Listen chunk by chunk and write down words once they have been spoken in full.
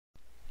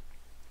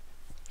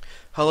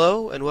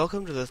Hello and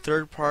welcome to the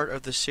third part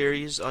of the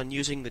series on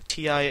using the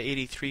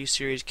TI-83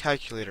 series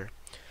calculator.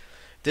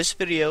 This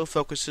video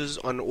focuses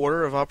on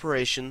order of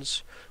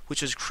operations,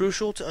 which is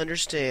crucial to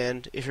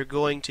understand if you're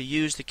going to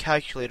use the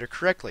calculator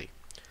correctly.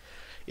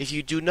 If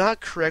you do not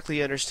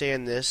correctly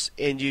understand this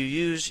and you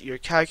use your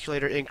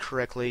calculator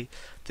incorrectly,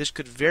 this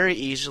could very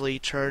easily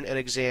turn an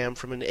exam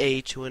from an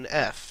A to an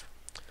F.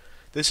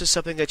 This is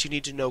something that you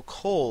need to know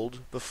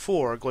cold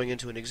before going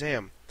into an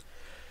exam.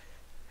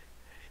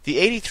 The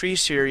 83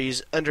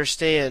 series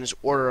understands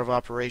order of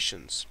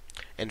operations.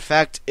 In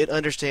fact, it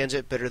understands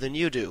it better than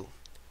you do.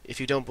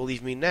 If you don't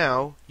believe me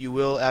now, you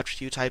will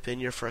after you type in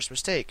your first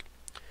mistake.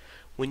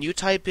 When you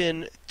type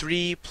in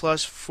 3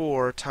 plus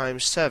 4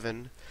 times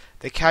 7,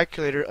 the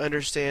calculator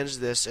understands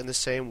this in the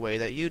same way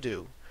that you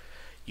do.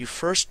 You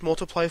first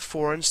multiply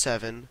 4 and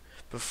 7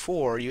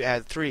 before you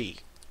add 3,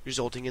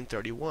 resulting in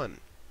 31.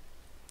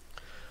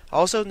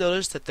 Also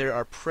notice that there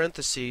are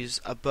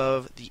parentheses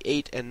above the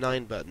 8 and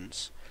 9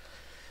 buttons.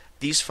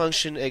 These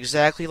function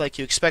exactly like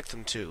you expect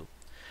them to.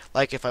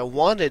 Like if I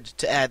wanted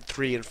to add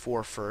 3 and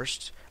 4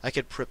 first, I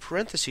could put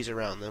parentheses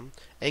around them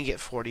and get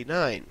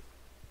 49.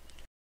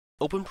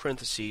 Open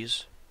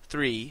parentheses,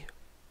 3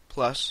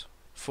 plus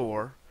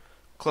 4,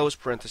 close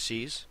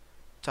parentheses,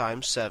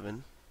 times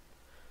 7,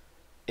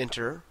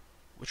 enter,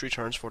 which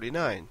returns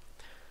 49.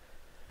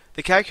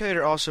 The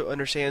calculator also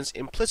understands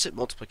implicit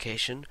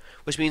multiplication,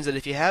 which means that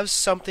if you have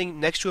something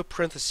next to a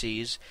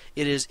parentheses,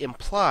 it is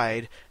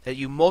implied that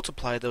you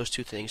multiply those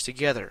two things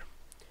together.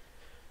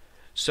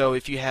 So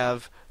if you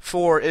have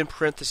 4 in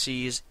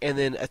parentheses and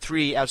then a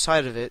 3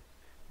 outside of it,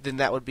 then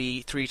that would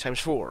be 3 times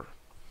 4.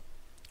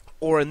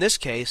 Or in this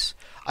case,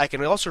 I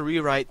can also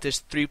rewrite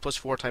this 3 plus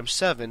 4 times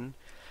 7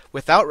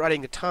 without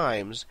writing the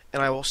times,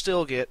 and I will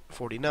still get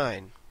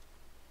 49.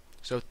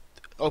 So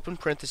open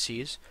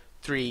parentheses,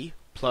 3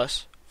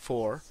 plus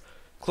 4,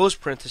 close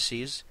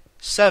parentheses,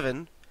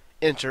 7,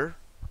 enter,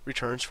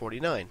 returns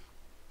 49.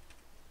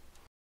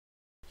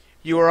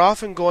 You are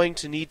often going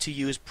to need to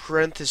use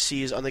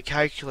parentheses on the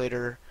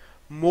calculator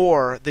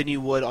more than you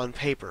would on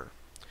paper,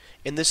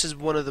 and this is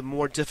one of the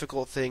more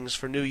difficult things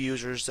for new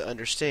users to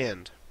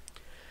understand.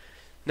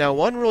 Now,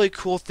 one really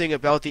cool thing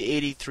about the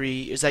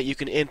 83 is that you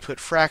can input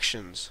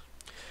fractions.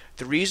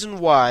 The reason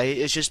why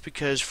is just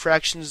because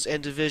fractions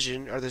and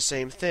division are the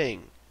same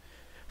thing.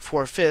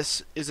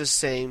 4/5 is the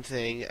same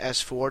thing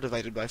as 4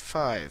 divided by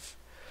 5.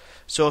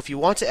 So if you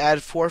want to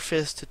add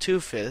 4/5 to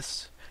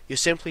 2/5, you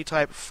simply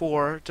type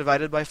 4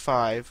 divided by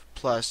 5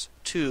 plus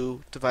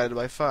 2 divided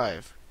by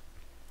 5.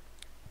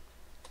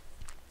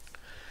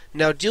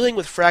 Now dealing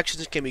with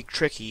fractions can be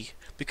tricky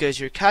because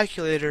your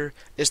calculator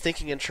is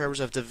thinking in terms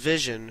of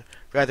division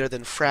rather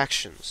than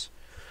fractions.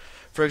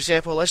 For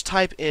example, let's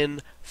type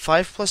in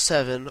 5 plus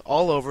 7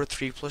 all over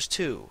 3 plus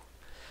 2.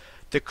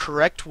 The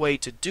correct way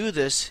to do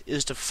this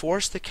is to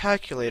force the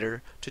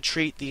calculator to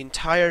treat the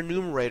entire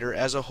numerator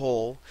as a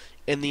whole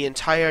and the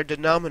entire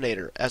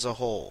denominator as a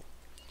whole.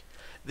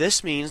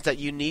 This means that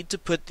you need to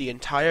put the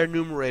entire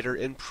numerator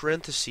in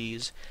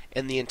parentheses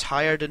and the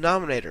entire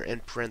denominator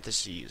in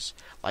parentheses,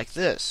 like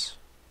this.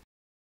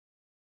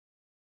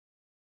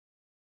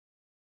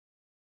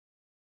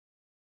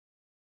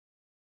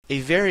 A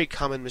very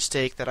common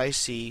mistake that I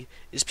see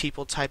is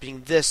people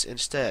typing this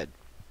instead.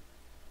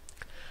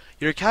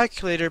 Your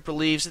calculator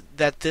believes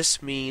that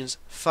this means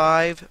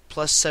 5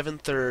 plus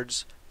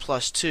 7/3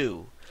 plus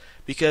 2,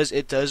 because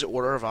it does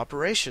order of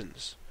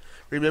operations.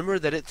 Remember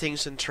that it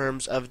thinks in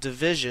terms of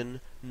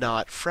division,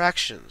 not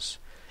fractions.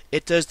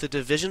 It does the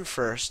division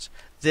first,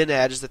 then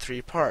adds the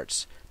 3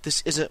 parts.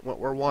 This isn't what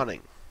we're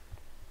wanting.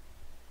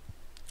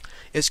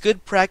 It's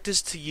good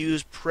practice to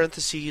use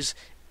parentheses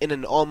in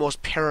an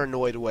almost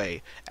paranoid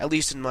way, at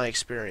least in my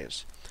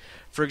experience.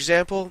 For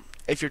example,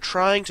 if you're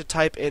trying to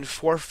type in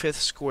 4/5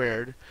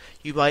 squared,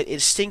 you might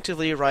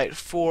instinctively write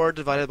 4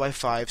 divided by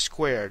 5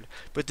 squared,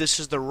 but this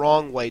is the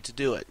wrong way to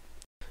do it.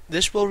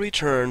 This will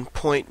return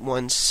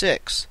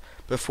 0.16,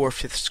 but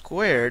 4/5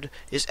 squared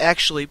is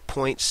actually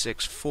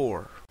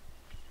 0.64.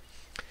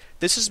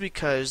 This is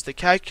because the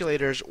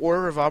calculator's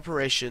order of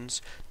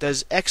operations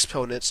does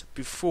exponents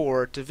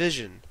before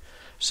division.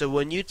 So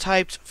when you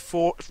typed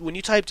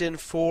in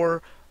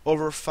 4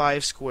 over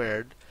 5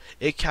 squared,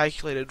 it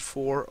calculated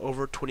 4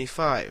 over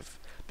 25,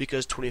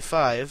 because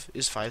 25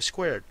 is 5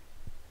 squared.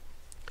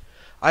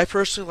 I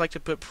personally like to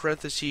put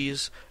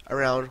parentheses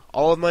around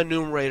all of my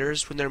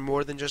numerators when they're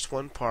more than just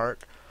one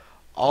part,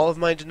 all of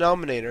my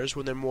denominators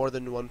when they're more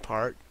than one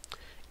part,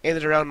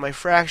 and around my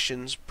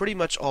fractions pretty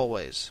much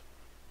always.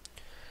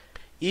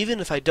 Even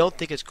if I don't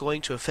think it's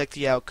going to affect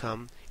the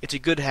outcome, it's a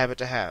good habit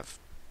to have.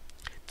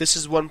 This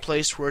is one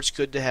place where it's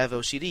good to have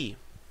OCD.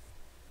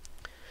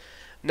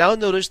 Now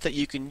notice that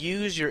you can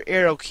use your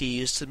arrow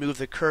keys to move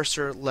the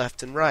cursor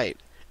left and right,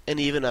 and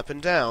even up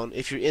and down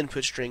if your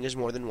input string is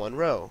more than one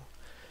row.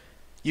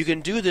 You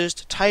can do this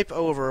to type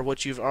over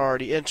what you've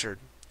already entered.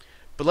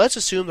 But let's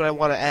assume that I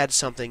want to add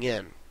something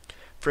in.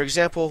 For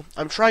example,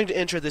 I'm trying to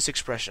enter this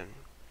expression.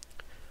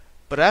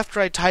 But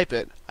after I type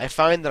it, I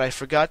find that I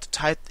forgot to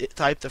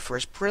type the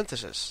first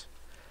parenthesis.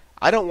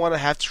 I don't want to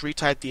have to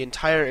retype the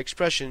entire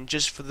expression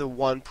just for the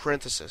one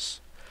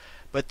parenthesis.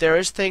 But there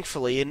is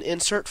thankfully an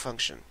insert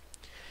function.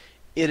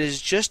 It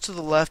is just to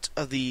the left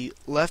of the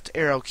left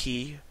arrow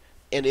key,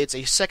 and it's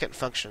a second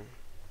function.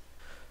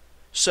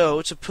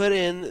 So, to put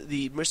in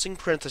the missing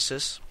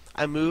parenthesis,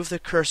 I move the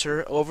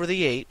cursor over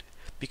the 8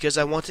 because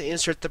I want to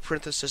insert the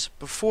parenthesis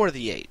before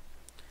the 8.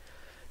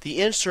 The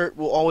insert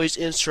will always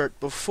insert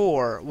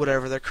before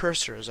whatever the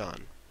cursor is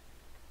on.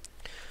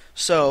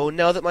 So,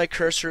 now that my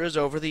cursor is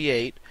over the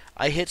 8,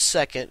 I hit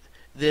second,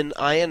 then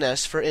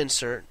INS for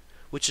insert,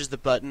 which is the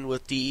button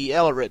with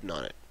DEL written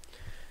on it.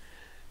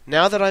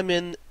 Now that I'm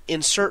in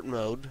insert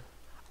mode,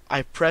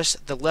 I press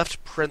the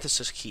left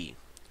parenthesis key.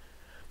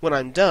 When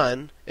I'm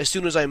done, as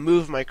soon as I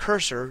move my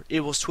cursor,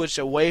 it will switch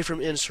away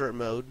from insert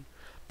mode,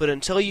 but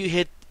until you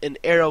hit an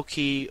arrow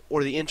key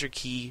or the enter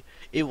key,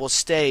 it will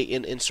stay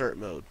in insert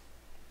mode.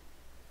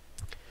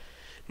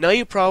 Now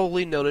you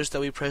probably noticed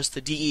that we pressed the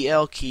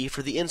DEL key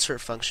for the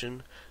insert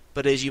function,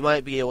 but as you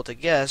might be able to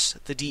guess,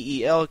 the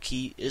DEL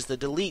key is the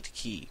delete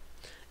key,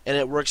 and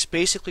it works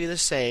basically the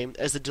same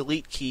as the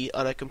delete key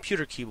on a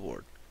computer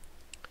keyboard.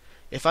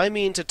 If I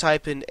mean to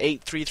type in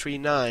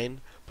 8339,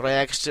 but I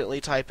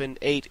accidentally type in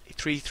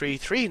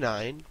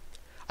 83339,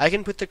 I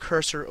can put the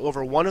cursor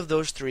over one of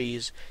those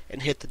threes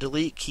and hit the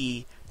delete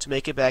key to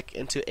make it back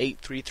into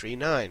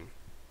 8339.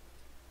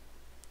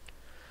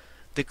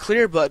 The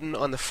clear button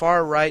on the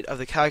far right of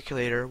the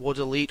calculator will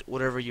delete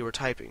whatever you were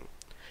typing.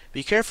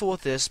 Be careful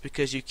with this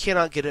because you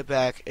cannot get it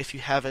back if you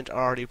haven't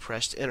already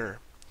pressed enter.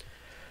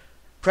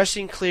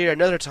 Pressing clear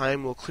another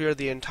time will clear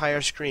the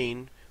entire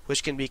screen,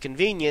 which can be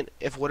convenient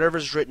if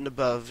whatever's written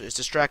above is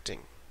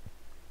distracting.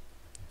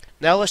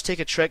 Now let's take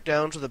a trek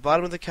down to the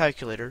bottom of the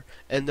calculator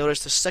and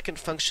notice the second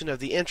function of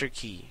the enter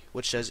key,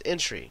 which says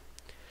entry.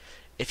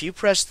 If you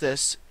press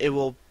this, it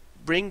will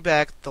bring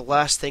back the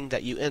last thing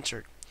that you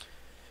entered.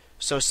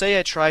 So say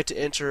I try to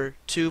enter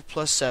 2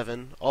 plus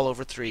 7 all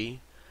over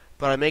 3,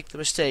 but I make the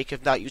mistake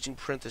of not using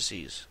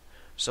parentheses.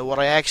 So what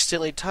I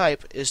accidentally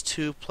type is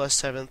 2 plus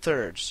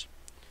 7/3.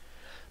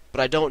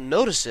 But I don't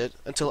notice it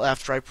until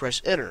after I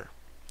press enter.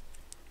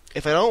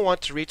 If I don't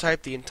want to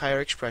retype the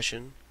entire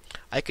expression,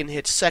 I can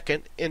hit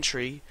second,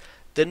 entry,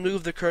 then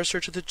move the cursor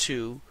to the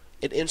 2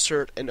 and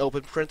insert an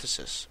open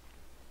parenthesis.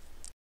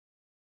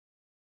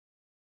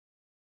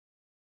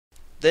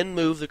 Then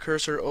move the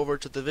cursor over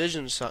to the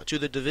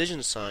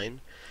division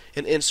sign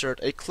and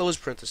insert a close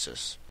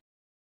parenthesis.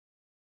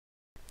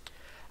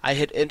 I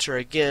hit enter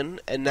again,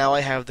 and now I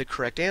have the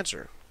correct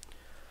answer.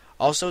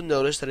 Also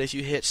notice that if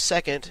you hit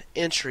second,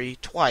 entry,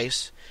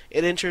 twice,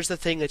 it enters the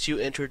thing that you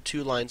entered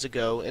 2 lines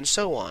ago, and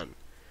so on.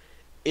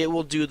 It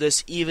will do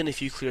this even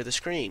if you clear the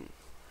screen.